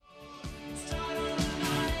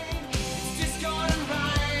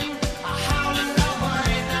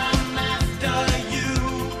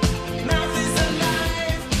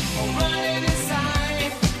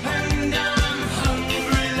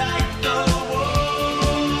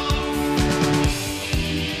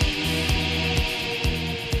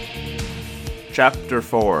Chapter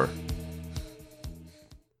 4.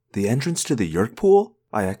 The entrance to the Yeerk pool?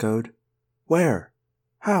 I echoed. Where?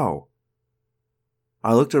 How?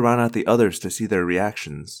 I looked around at the others to see their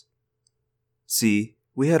reactions. See,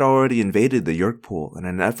 we had already invaded the Yeerk pool in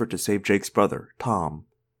an effort to save Jake's brother, Tom.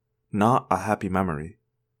 Not a happy memory.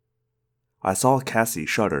 I saw Cassie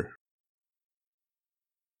shudder.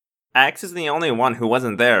 Axe is the only one who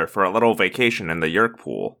wasn't there for a little vacation in the Yeerk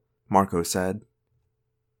pool, Marco said.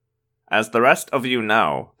 As the rest of you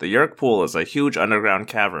know, the Yeerk pool is a huge underground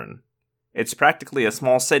cavern. It's practically a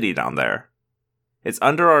small city down there. It's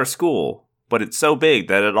under our school, but it's so big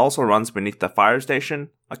that it also runs beneath the fire station,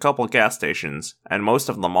 a couple gas stations, and most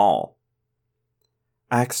of the mall.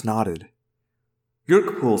 Axe nodded.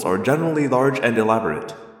 Yeerk pools are generally large and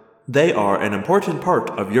elaborate. They are an important part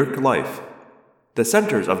of Yeerk life. The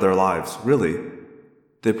centers of their lives, really.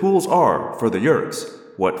 The pools are, for the Yeerks,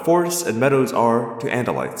 what forests and meadows are to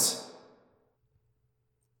Andalites.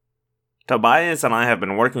 Tobias and I have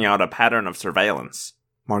been working out a pattern of surveillance,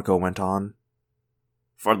 Marco went on.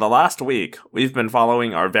 For the last week, we've been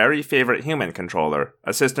following our very favorite human controller,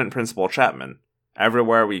 Assistant Principal Chapman,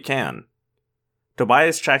 everywhere we can.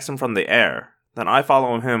 Tobias tracks him from the air, then I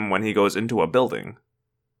follow him when he goes into a building.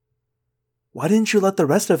 Why didn't you let the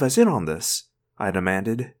rest of us in on this? I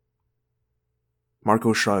demanded.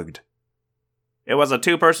 Marco shrugged. It was a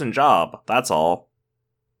two-person job, that's all.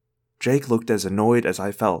 Jake looked as annoyed as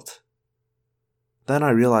I felt. Then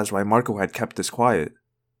I realized why Marco had kept this quiet.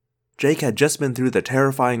 Jake had just been through the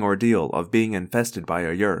terrifying ordeal of being infested by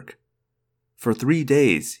a Yeerk. For 3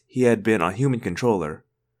 days, he had been a human controller,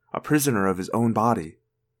 a prisoner of his own body.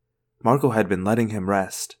 Marco had been letting him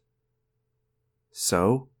rest.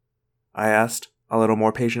 So? I asked, a little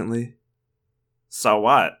more patiently. So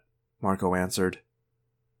what? Marco answered.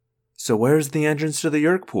 So where's the entrance to the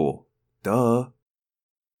Yeerk pool? Duh.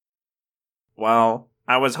 Well,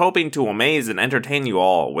 I was hoping to amaze and entertain you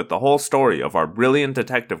all with the whole story of our brilliant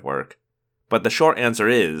detective work, but the short answer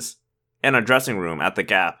is, in a dressing room at the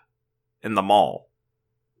Gap, in the mall.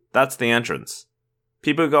 That's the entrance.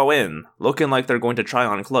 People go in, looking like they're going to try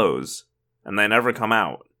on clothes, and they never come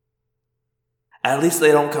out. At least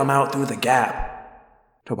they don't come out through the Gap,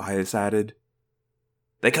 Tobias added.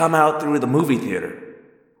 They come out through the movie theater.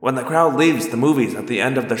 When the crowd leaves the movies at the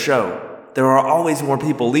end of the show, there are always more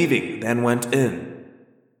people leaving than went in.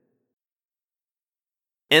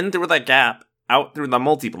 In through the Gap, out through the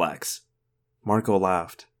multiplex. Marco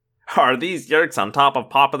laughed. Are these Yeerks on top of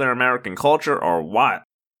popular American culture or what?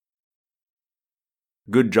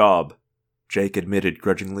 Good job, Jake admitted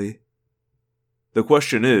grudgingly. The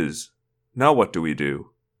question is, now what do we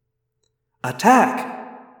do?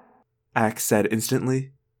 Attack! Axe said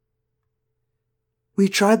instantly. We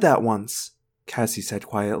tried that once, Cassie said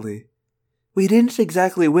quietly. We didn't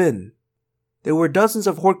exactly win. There were dozens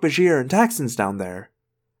of Hork-Bajir and Taxxons down there,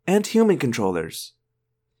 and human controllers.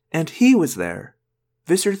 And he was there,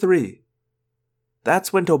 Visser 3.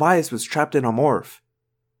 That's when Tobias was trapped in a morph.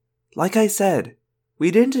 Like I said, we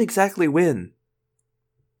didn't exactly win.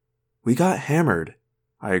 We got hammered,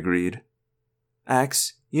 I agreed.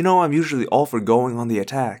 Axe, you know I'm usually all for going on the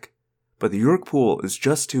attack, but the Yeerk pool is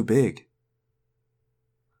just too big.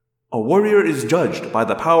 A warrior is judged by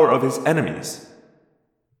the power of his enemies,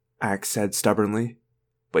 Axe said stubbornly,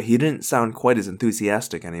 but he didn't sound quite as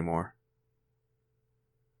enthusiastic anymore.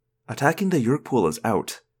 Attacking the Yeerk pool is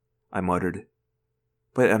out, I muttered,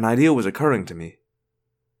 but an idea was occurring to me.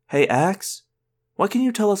 Hey Axe, what can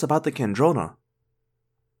you tell us about the Kandrona?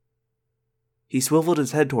 He swiveled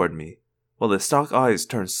his head toward me, while his stalk eyes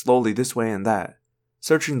turned slowly this way and that,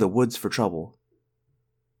 searching the woods for trouble.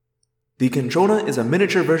 The Kandrona is a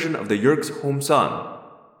miniature version of the Yeerk's home sun.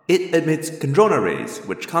 It emits Kandrona rays,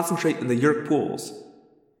 which concentrate in the Yeerk pools.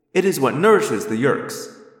 It is what nourishes the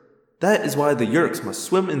Yeerks. That is why the Yeerks must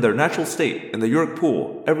swim in their natural state in the Yeerk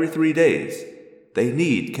pool every 3 days. They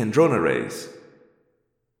need Kandrona rays.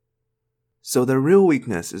 So their real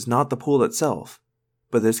weakness is not the pool itself,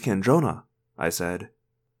 but this Kandrona, I said.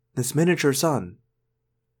 This miniature sun.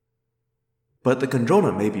 But the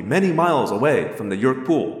Kandrona may be many miles away from the Yeerk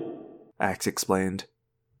pool, Axe explained.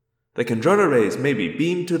 The Kandrona rays may be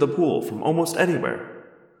beamed to the pool from almost anywhere.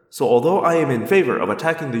 So although I am in favor of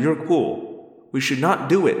attacking the Yeerk pool, we should not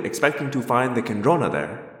do it expecting to find the Kandrona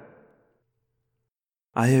there.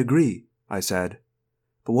 I agree, I said.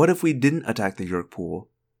 But what if we didn't attack the Yeerk pool?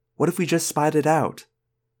 What if we just spied it out?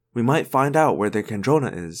 We might find out where the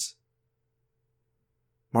Kandrona is.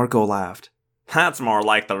 Marco laughed. That's more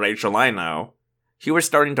like the Rachel I know. You were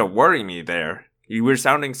starting to worry me there. You were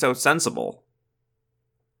sounding so sensible.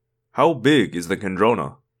 How big is the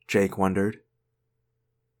Kandrona? Jake wondered.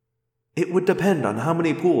 It would depend on how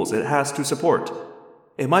many pools it has to support.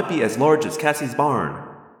 It might be as large as Cassie's barn.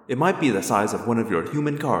 It might be the size of one of your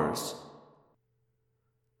human cars.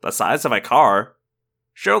 The size of a car?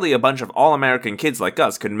 Surely a bunch of all-American kids like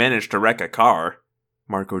us could manage to wreck a car,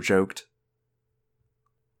 Marco joked.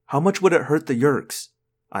 How much would it hurt the Yeerks?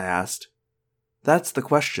 I asked. That's the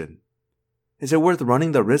question. Is it worth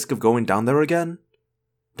running the risk of going down there again?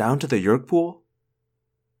 Down to the Yeerk pool?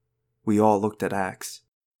 We all looked at Axe.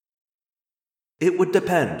 It would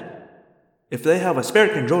depend. If they have a spare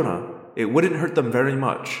Kandrona, it wouldn't hurt them very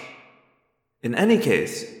much. In any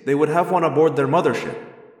case, they would have one aboard their mothership,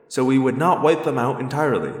 so we would not wipe them out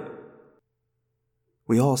entirely.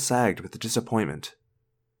 We all sagged with disappointment.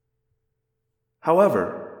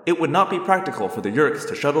 However, it would not be practical for the Yeerks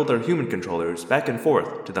to shuttle their human controllers back and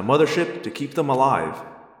forth to the mothership to keep them alive.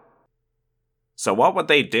 So what would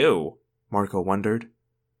they do? Marco wondered.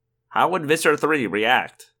 How would Visser 3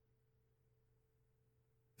 react?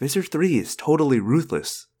 Visser 3 is totally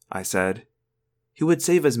ruthless, I said. He would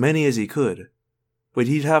save as many as he could, but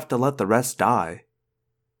he'd have to let the rest die.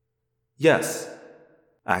 Yes,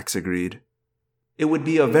 Axe agreed. It would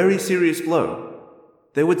be a very serious blow.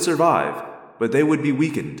 They would survive, but they would be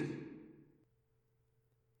weakened.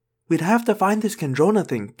 We'd have to find this Kandrona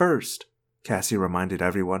thing first, Cassie reminded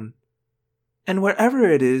everyone. And wherever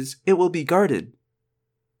it is, it will be guarded.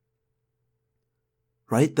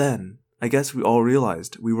 Right then, I guess we all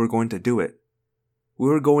realized we were going to do it. We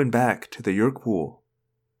were going back to the Yeerk pool.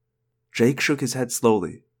 Jake shook his head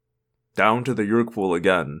slowly. Down to the Yeerk pool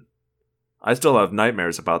again. I still have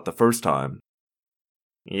nightmares about the first time.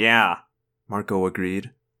 Yeah, Marco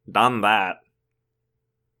agreed. Done that.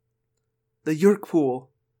 The Yeerk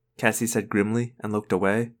pool, Cassie said grimly and looked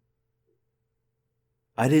away.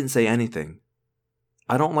 I didn't say anything.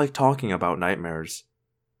 I don't like talking about nightmares,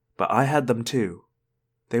 but I had them too.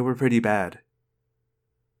 They were pretty bad.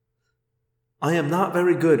 I am not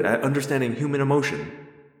very good at understanding human emotion,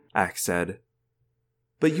 Axe said.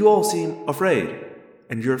 But you all seem afraid,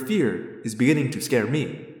 and your fear is beginning to scare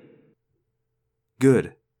me.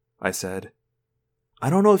 Good, I said. I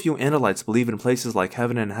don't know if you Andalites believe in places like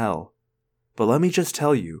heaven and hell, but let me just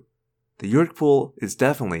tell you, the Yeerk pool is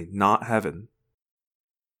definitely not heaven.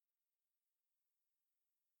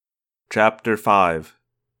 Chapter 5.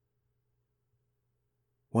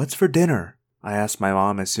 What's for dinner? I asked my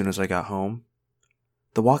mom as soon as I got home.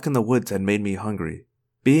 The walk in the woods had made me hungry.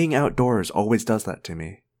 Being outdoors always does that to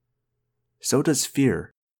me. So does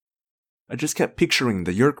fear. I just kept picturing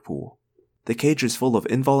the Yeerk pool. The cage is full of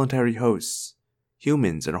involuntary hosts,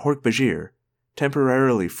 humans and Hork-Bajir,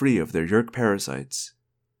 temporarily free of their Yeerk parasites.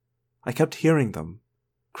 I kept hearing them,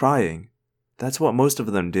 crying. That's what most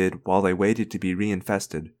of them did while they waited to be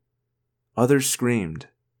reinfested. Others screamed.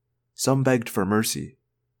 Some begged for mercy.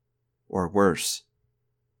 Or worse.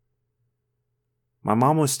 My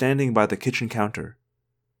mom was standing by the kitchen counter.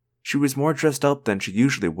 She was more dressed up than she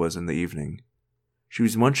usually was in the evening. She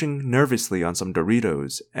was munching nervously on some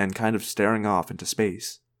Doritos and kind of staring off into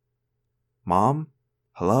space. Mom?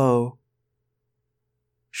 Hello?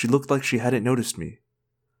 She looked like she hadn't noticed me.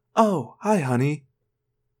 Oh, hi, honey.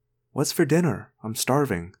 What's for dinner? I'm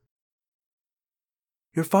starving.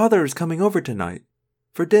 Your father is coming over tonight.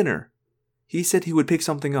 For dinner. He said he would pick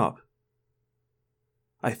something up.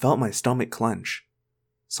 I felt my stomach clench.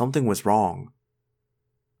 Something was wrong.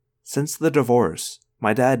 Since the divorce,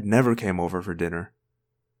 my dad never came over for dinner.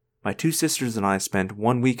 My two sisters and I spent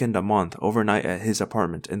one weekend a month overnight at his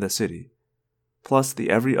apartment in the city, plus the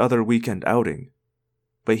every other weekend outing,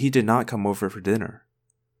 but he did not come over for dinner.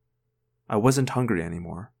 I wasn't hungry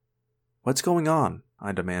anymore. What's going on?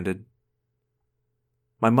 I demanded.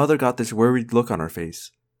 My mother got this worried look on her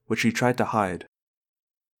face, which she tried to hide.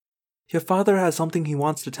 Your father has something he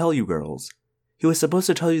wants to tell you girls. He was supposed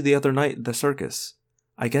to tell you the other night at the circus.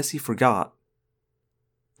 I guess he forgot.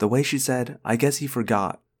 The way she said, I guess he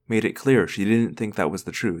forgot, made it clear she didn't think that was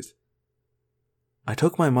the truth. I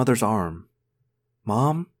took my mother's arm.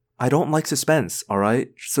 Mom, I don't like suspense,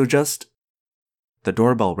 alright? So just... The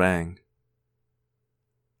doorbell rang.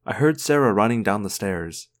 I heard Sarah running down the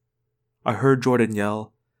stairs. I heard Jordan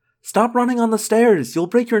yell, Stop running on the stairs! You'll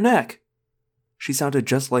break your neck! She sounded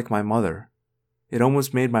just like my mother. It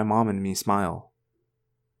almost made my mom and me smile.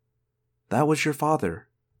 That was your father.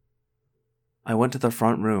 I went to the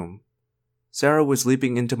front room. Sarah was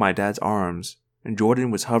leaping into my dad's arms, and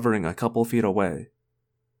Jordan was hovering a couple feet away.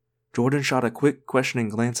 Jordan shot a quick, questioning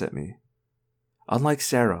glance at me. Unlike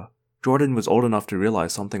Sarah, Jordan was old enough to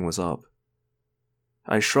realize something was up.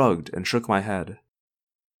 I shrugged and shook my head.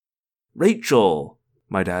 Rachel,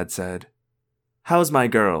 my dad said. How's my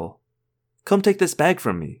girl? Come take this bag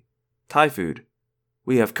from me. Thai food.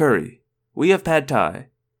 We have curry. We have pad thai.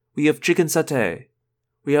 We have chicken satay.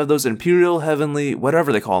 We have those imperial, heavenly,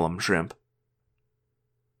 whatever they call them, shrimp.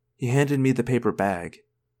 He handed me the paper bag.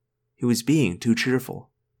 He was being too cheerful.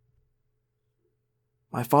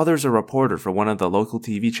 My father's a reporter for one of the local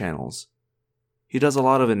TV channels. He does a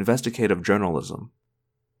lot of investigative journalism.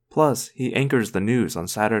 Plus, he anchors the news on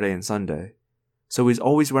Saturday and Sunday, so he's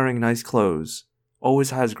always wearing nice clothes, always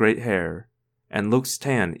has great hair, and looks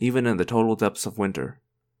tan even in the total depths of winter.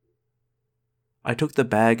 I took the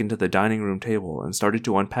bag into the dining room table and started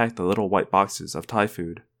to unpack the little white boxes of Thai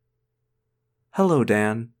food. "Hello,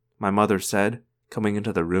 Dan," my mother said, coming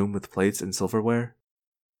into the room with plates and silverware.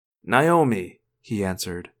 "Naomi," he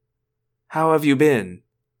answered. "How have you been?"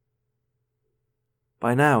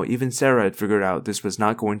 By now, even Sarah had figured out this was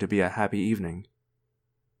not going to be a happy evening.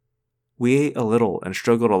 We ate a little and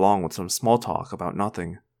struggled along with some small talk about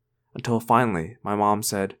nothing, until finally my mom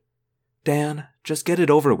said, "Dan, just get it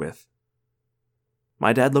over with."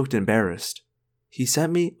 My dad looked embarrassed. He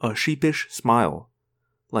sent me a sheepish smile,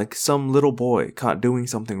 like some little boy caught doing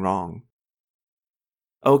something wrong.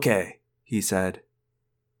 "Okay," he said.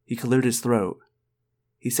 He cleared his throat.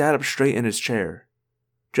 He sat up straight in his chair,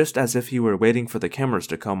 just as if he were waiting for the cameras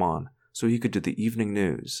to come on so he could do the evening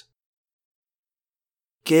news.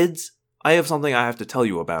 "Kids, I have something I have to tell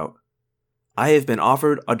you about. I have been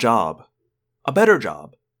offered a job. A better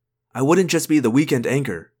job. I wouldn't just be the weekend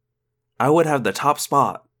anchor. I would have the top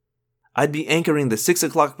spot. I'd be anchoring the 6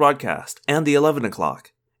 o'clock broadcast and the 11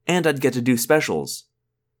 o'clock, and I'd get to do specials.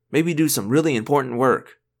 Maybe do some really important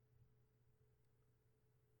work."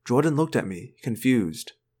 Jordan looked at me,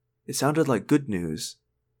 confused. It sounded like good news.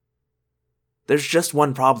 "There's just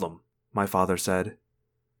one problem," my father said.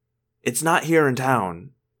 "It's not here in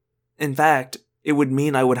town. In fact, it would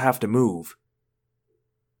mean I would have to move."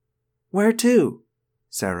 "Where to?"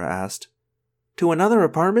 Sarah asked. "To another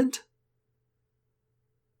apartment?"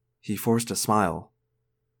 He forced a smile.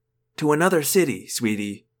 "To another city,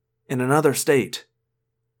 sweetie. In another state."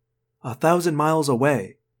 1,000 miles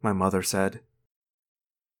away, my mother said.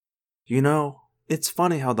 You know, it's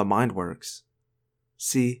funny how the mind works.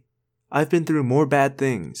 See, I've been through more bad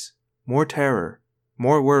things, more terror,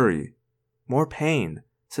 more worry, more pain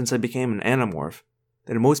since I became an Animorph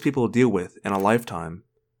than most people deal with in a lifetime.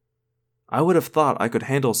 I would have thought I could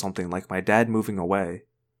handle something like my dad moving away.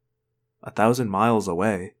 1,000 miles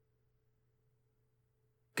away.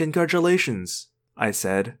 "Congratulations," I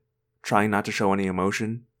said, trying not to show any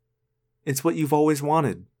emotion. "It's what you've always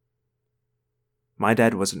wanted." My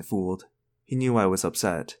dad wasn't fooled. He knew I was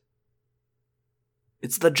upset.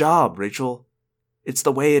 "It's the job, Rachel. It's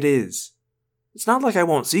the way it is. It's not like I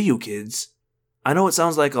won't see you kids. I know it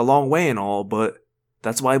sounds like a long way and all, but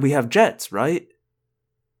that's why we have jets, right?"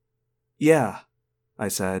 "Yeah," I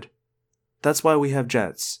said. "That's why we have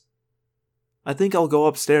jets. I think I'll go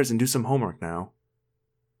upstairs and do some homework now."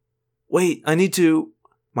 "Wait, I need to,"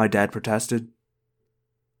 my dad protested.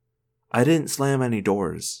 I didn't slam any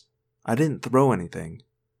doors. I didn't throw anything.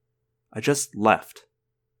 I just left.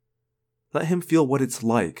 Let him feel what it's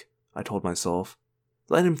like, I told myself.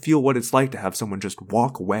 Let him feel what it's like to have someone just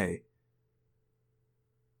walk away.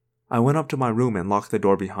 I went up to my room and locked the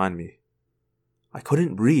door behind me. I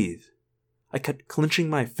couldn't breathe. I kept clenching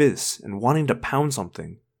my fists and wanting to pound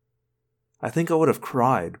something. I think I would have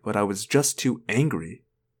cried, but I was just too angry.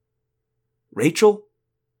 "Rachel?"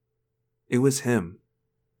 It was him.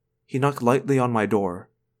 He knocked lightly on my door.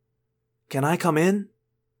 "Can I come in?"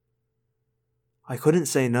 I couldn't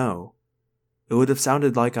say no. It would have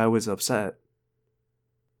sounded like I was upset.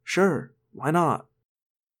 "Sure, why not?"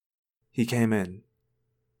 He came in.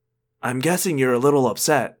 "I'm guessing you're a little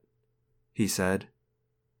upset," he said.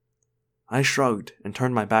 I shrugged and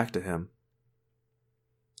turned my back to him.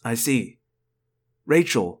 "I see.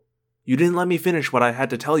 Rachel, you didn't let me finish what I had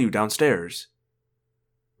to tell you downstairs.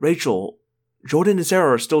 Rachel, Jordan and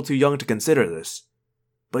Sarah are still too young to consider this.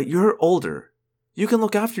 But you're older. You can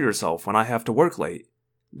look after yourself when I have to work late.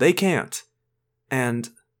 They can't. And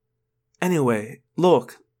anyway,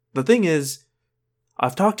 look, the thing is,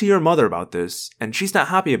 I've talked to your mother about this, and she's not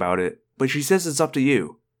happy about it, but she says it's up to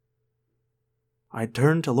you." I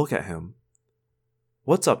turned to look at him.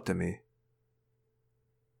 "What's up to me?"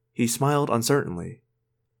 He smiled uncertainly.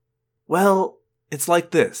 "Well, it's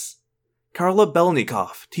like this. Carla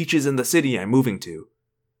Belnikoff teaches in the city I'm moving to.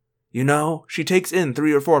 You know, she takes in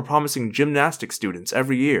 3 or 4 promising gymnastics students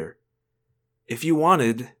every year. If you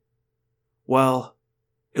wanted, well,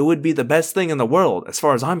 it would be the best thing in the world as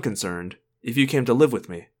far as I'm concerned if you came to live with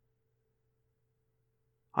me."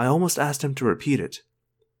 I almost asked him to repeat it.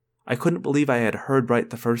 I couldn't believe I had heard right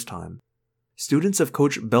the first time. Students of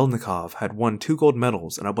Coach Belnikov had won 2 gold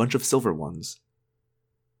medals and a bunch of silver ones.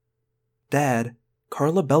 Dad,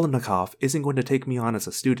 Carla Belnikov isn't going to take me on as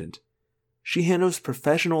a student. She handles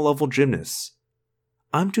professional level gymnasts.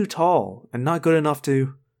 I'm too tall and not good enough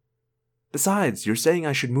to... Besides, you're saying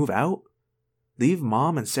I should move out? Leave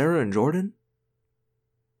Mom and Sarah and Jordan?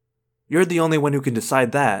 You're the only one who can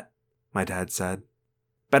decide that, my dad said.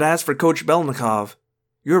 But as for Coach Belnikov,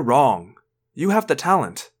 you're wrong. You have the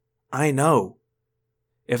talent. I know.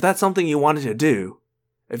 If that's something you wanted to do,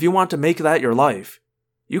 if you want to make that your life,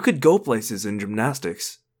 you could go places in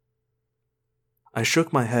gymnastics. I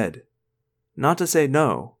shook my head. Not to say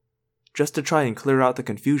no, just to try and clear out the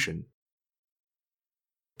confusion.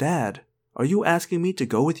 Dad, are you asking me to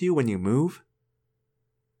go with you when you move?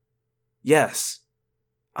 Yes.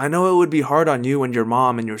 I know it would be hard on you and your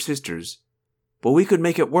mom and your sisters, but we could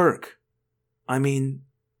make it work. I mean,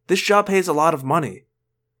 this job pays a lot of money.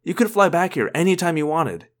 You could fly back here anytime you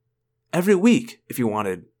wanted. Every week, if you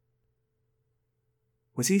wanted.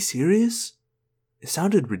 Was he serious? It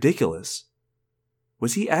sounded ridiculous.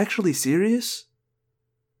 Was he actually serious?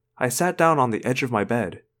 I sat down on the edge of my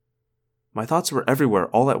bed. My thoughts were everywhere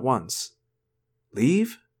all at once.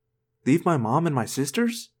 Leave? Leave my mom and my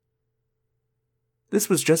sisters? This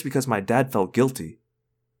was just because my dad felt guilty.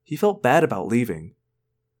 He felt bad about leaving.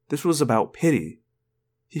 This was about pity.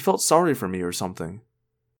 He felt sorry for me or something.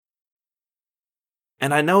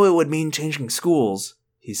 And I know it would mean changing schools,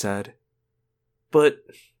 he said. But,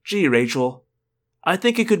 gee, Rachel, I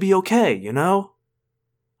think it could be okay, you know?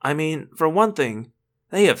 I mean, for one thing,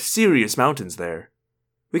 they have serious mountains there.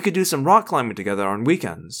 We could do some rock climbing together on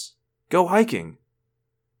weekends. Go hiking.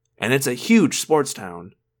 And it's a huge sports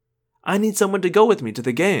town. I need someone to go with me to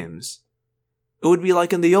the games. It would be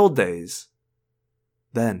like in the old days.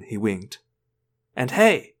 Then he winked. And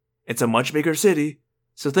hey, it's a much bigger city,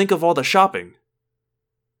 so think of all the shopping.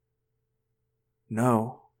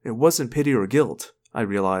 No, it wasn't pity or guilt, I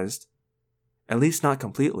realized. At least not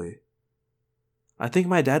completely. I think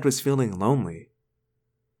my dad was feeling lonely.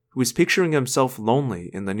 He was picturing himself lonely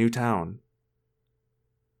in the new town.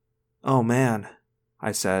 Oh man,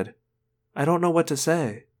 I said. I don't know what to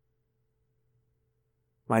say.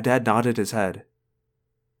 My dad nodded his head.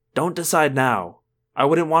 Don't decide now. I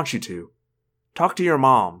wouldn't want you to. Talk to your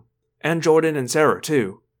mom, and Jordan and Sarah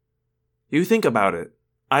too. You think about it.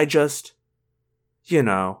 I've just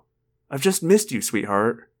missed you,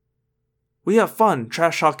 sweetheart. We have fun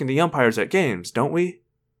trash-talking the umpires at games, don't we?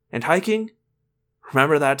 And hiking?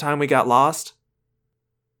 Remember that time we got lost?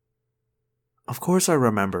 Of course I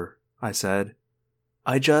remember, I said.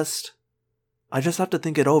 I just have to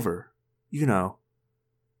think it over, you know.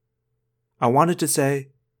 I wanted to say,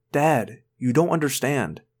 Dad, you don't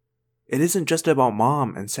understand. It isn't just about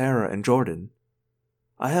Mom and Sarah and Jordan.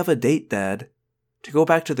 I have a date, Dad, to go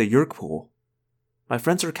back to the Yerk pool. My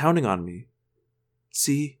friends are counting on me.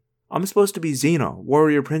 See, I'm supposed to be Xena,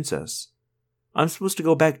 warrior princess. I'm supposed to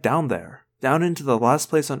go back down there, down into the last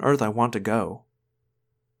place on Earth I want to go.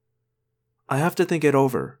 I have to think it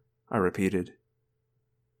over, I repeated.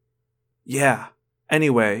 Yeah,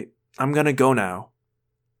 anyway, I'm gonna go now.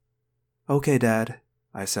 Okay, Dad,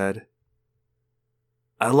 I said.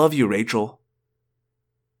 I love you, Rachel.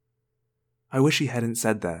 I wish he hadn't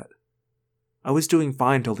said that. I was doing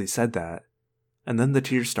fine till he said that, and then the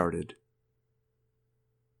tears started.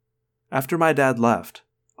 After my dad left,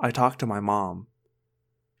 I talked to my mom.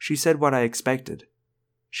 She said what I expected.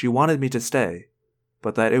 She wanted me to stay,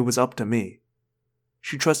 but that it was up to me.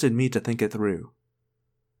 She trusted me to think it through.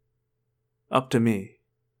 Up to me.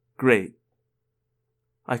 Great.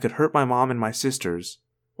 I could hurt my mom and my sisters,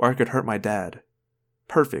 or I could hurt my dad.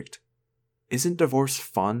 Perfect. Isn't divorce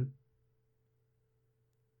fun?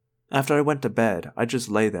 After I went to bed, I just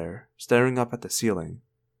lay there, staring up at the ceiling.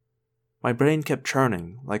 My brain kept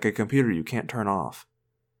churning like a computer you can't turn off.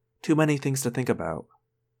 Too many things to think about.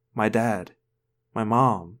 My dad. My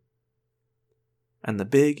mom. And the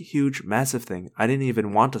big, huge, massive thing I didn't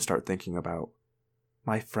even want to start thinking about.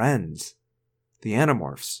 My friends. The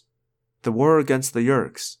Animorphs. The war against the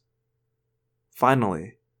Yeerks.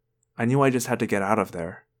 Finally, I knew I just had to get out of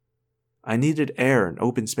there. I needed air and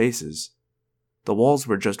open spaces. The walls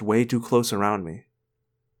were just way too close around me.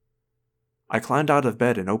 I climbed out of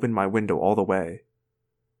bed and opened my window all the way.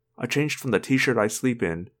 I changed from the t-shirt I sleep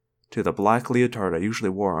in to the black leotard I usually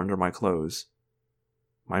wore under my clothes.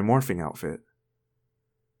 My morphing outfit.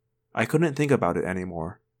 I couldn't think about it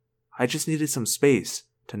anymore. I just needed some space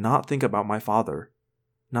to not think about my father,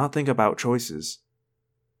 not think about choices.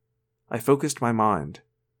 I focused my mind.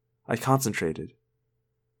 I concentrated.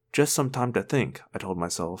 Just some time to think, I told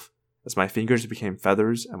myself, as my fingers became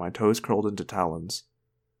feathers and my toes curled into talons.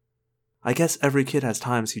 I guess every kid has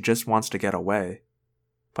times he just wants to get away,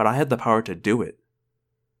 but I had the power to do it.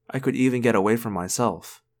 I could even get away from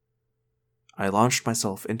myself. I launched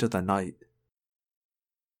myself into the night.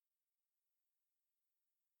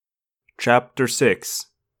 Chapter 6.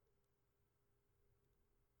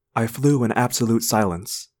 I flew in absolute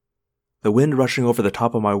silence. The wind rushing over the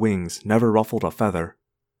top of my wings never ruffled a feather.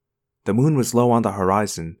 The moon was low on the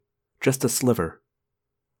horizon, just a sliver.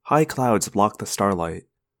 High clouds blocked the starlight.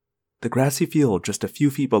 The grassy field just a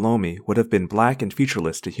few feet below me would have been black and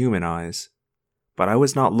featureless to human eyes, but I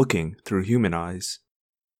was not looking through human eyes.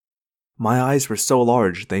 My eyes were so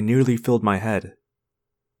large they nearly filled my head.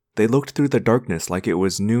 They looked through the darkness like it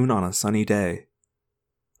was noon on a sunny day.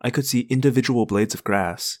 I could see individual blades of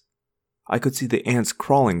grass. I could see the ants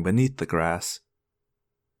crawling beneath the grass.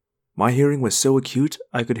 My hearing was so acute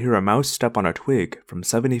I could hear a mouse step on a twig from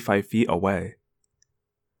 75 feet away.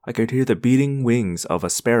 I could hear the beating wings of a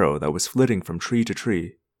sparrow that was flitting from tree to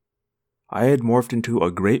tree. I had morphed into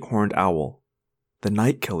a great horned owl, the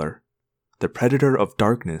night killer, the predator of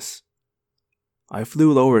darkness. I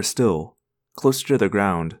flew lower still, closer to the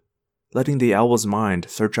ground, letting the owl's mind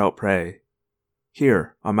search out prey.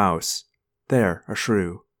 Here, a mouse. There, a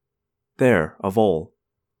shrew. There, a vole.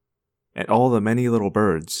 And all the many little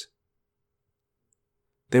birds.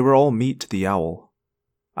 They were all meat to the owl.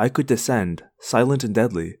 I could descend, silent and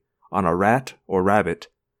deadly, on a rat or rabbit,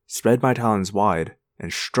 spread my talons wide,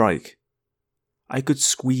 and strike. I could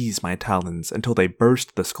squeeze my talons until they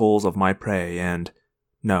burst the skulls of my prey and...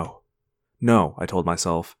 No, I told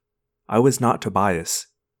myself. I was not Tobias.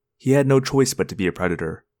 He had no choice but to be a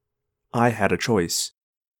predator. I had a choice.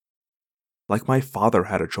 Like my father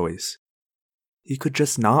had a choice. He could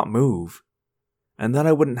just not move. And then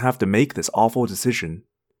I wouldn't have to make this awful decision.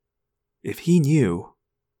 If he knew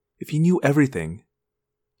everything,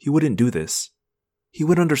 he wouldn't do this. He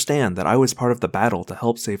would understand that I was part of the battle to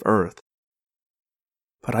help save Earth.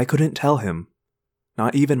 But I couldn't tell him.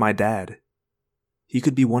 Not even my dad. He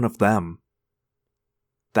could be one of them.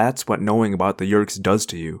 That's what knowing about the Yeerks does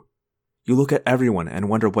to you. You look at everyone and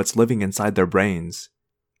wonder what's living inside their brains.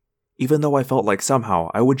 Even though I felt like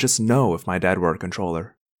somehow I would just know if my dad were a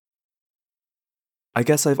controller. I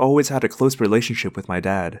guess I've always had a close relationship with my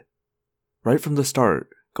dad. Right from the start,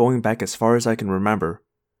 going back as far as I can remember,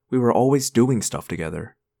 we were always doing stuff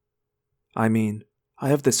together. I mean, I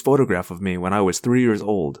have this photograph of me when I was 3 years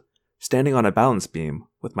old, standing on a balance beam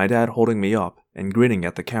with my dad holding me up and grinning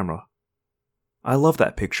at the camera. I love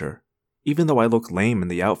that picture, even though I look lame in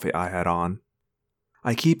the outfit I had on.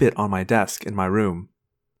 I keep it on my desk in my room.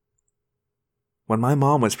 When my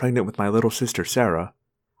mom was pregnant with my little sister Sarah,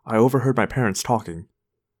 I overheard my parents talking.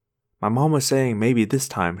 My mom was saying maybe this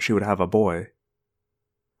time she would have a boy.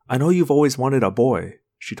 I know you've always wanted a boy,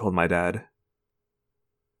 she told my dad.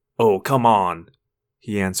 Oh, come on,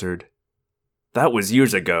 he answered. That was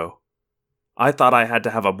years ago. I thought I had to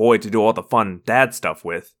have a boy to do all the fun dad stuff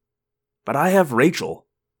with. But I have Rachel.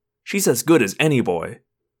 She's as good as any boy.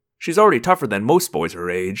 She's already tougher than most boys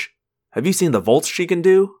her age. Have you seen the volts she can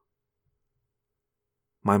do?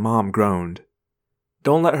 My mom groaned.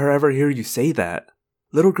 Don't let her ever hear you say that.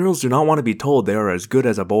 Little girls do not want to be told they are as good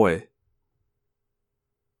as a boy.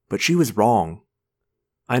 But she was wrong.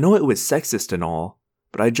 I know it was sexist and all,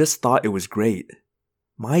 but I just thought it was great.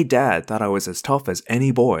 My dad thought I was as tough as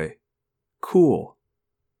any boy. Cool.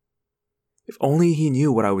 If only he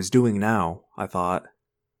knew what I was doing now, I thought.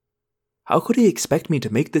 How could he expect me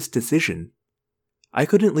to make this decision? I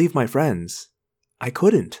couldn't leave my friends. I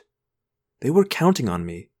couldn't. They were counting on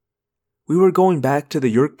me. We were going back to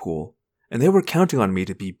the Yeerk pool, and they were counting on me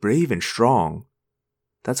to be brave and strong.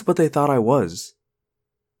 That's what they thought I was.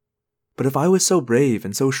 But if I was so brave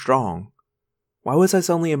and so strong, why was I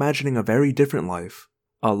suddenly imagining a very different life,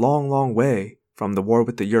 a long, long way from the war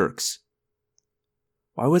with the Yeerks?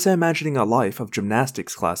 Why was I imagining a life of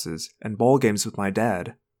gymnastics classes and ball games with my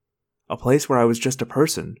dad? A place where I was just a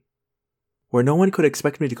person. Where no one could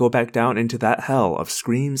expect me to go back down into that hell of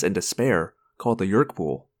screams and despair called the Yeerk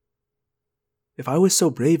pool. If I was so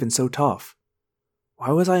brave and so tough, why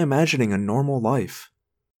was I imagining a normal life?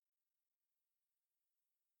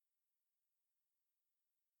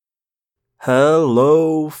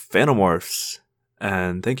 Hello, Phantomorphs,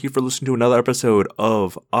 and thank you for listening to another episode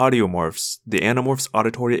of Audiomorphs, the Animorphs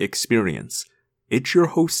Auditory Experience. It's your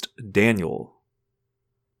host, Daniel.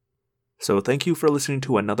 So thank you for listening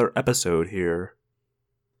to another episode here.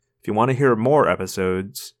 If you want to hear more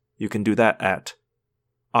episodes, you can do that at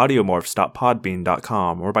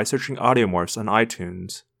audiomorphs.podbean.com or by searching Audiomorphs on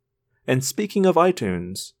iTunes. And speaking of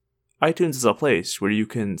iTunes, iTunes is a place where you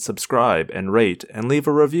can subscribe and rate and leave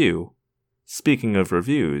a review. Speaking of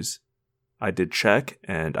reviews, I did check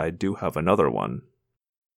and I do have another one.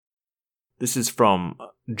 This is from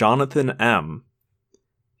Jonathan M.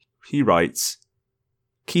 He writes,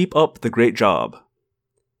 "Keep up the great job.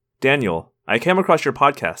 Daniel, I came across your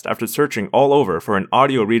podcast after searching all over for an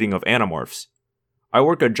audio reading of Animorphs. I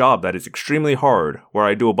work a job that is extremely hard where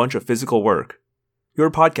I do a bunch of physical work. Your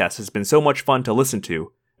podcast has been so much fun to listen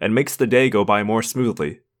to and makes the day go by more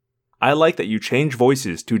smoothly. I like that you change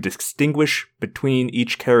voices to distinguish between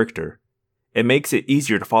each character. It makes it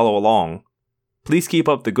easier to follow along. Please keep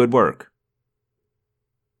up the good work."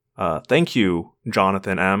 Thank you,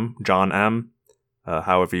 Jonathan M., John M.,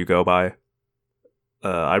 however you go by.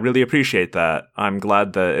 I really appreciate that. I'm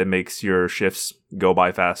glad that it makes your shifts go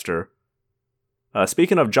by faster.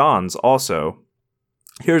 Speaking of Johns, also,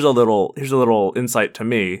 here's a little insight to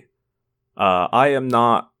me. I am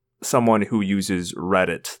not someone who uses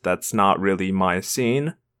Reddit. That's not really my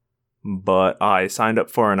scene. But I signed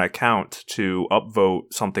up for an account to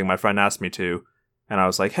upvote something my friend asked me to, and I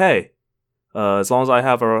was like, "Hey, as long as I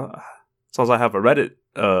have a Reddit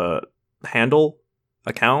handle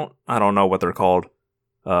account, I don't know what they're called.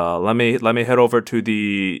 Let me head over to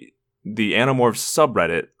the Animorphs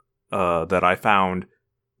subreddit that I found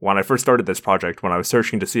when I first started this project, when I was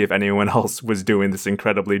searching to see if anyone else was doing this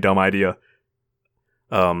incredibly dumb idea.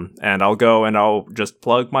 And I'll go and I'll just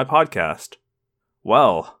plug my podcast.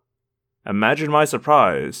 Well, imagine my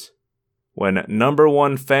surprise when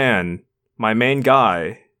 #1 fan, my main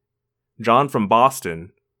guy, John from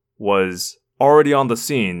Boston, was already on the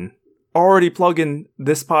scene, already plugging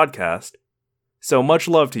this podcast. So much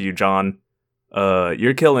love to you, John.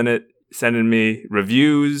 You're killing it, sending me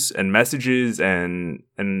reviews and messages and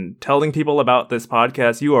telling people about this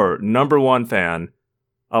podcast. You are #1 fan.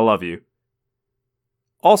 I love you.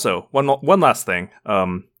 Also, one last thing.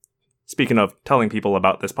 Speaking of telling people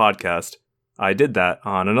about this podcast, I did that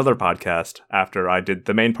on another podcast after I did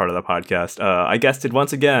the main part of the podcast. I guested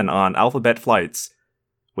once again on Alphabet Flights,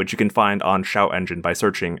 which you can find on Shout Engine by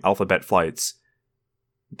searching Alphabet Flights.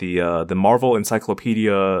 The Marvel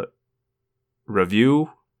Encyclopedia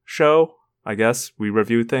review show, I guess. We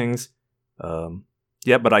review things.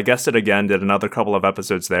 Yeah, but I guessed it again, did another couple of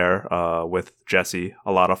episodes there with Jesse.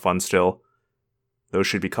 A lot of fun still. Those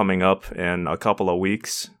should be coming up in a couple of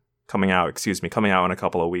weeks. Coming out in a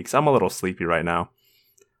couple of weeks. I'm a little sleepy right now.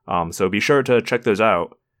 So be sure to check those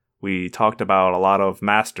out. We talked about a lot of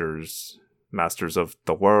masters of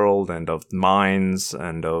the world and of minds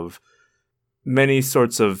and of many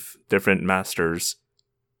sorts of different masters.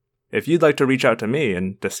 If you'd like to reach out to me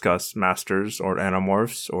and discuss masters or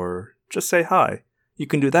Animorphs or just say hi, you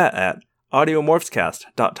can do that at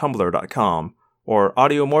audiomorphscast.tumblr.com or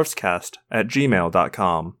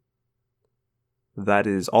audiomorphscast@gmail.com. That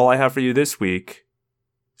is all I have for you this week,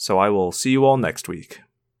 so I will see you all next week.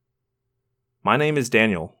 My name is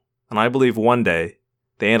Daniel, and I believe one day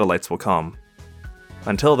the Andalites will come.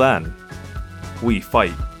 Until then, we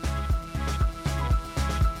fight.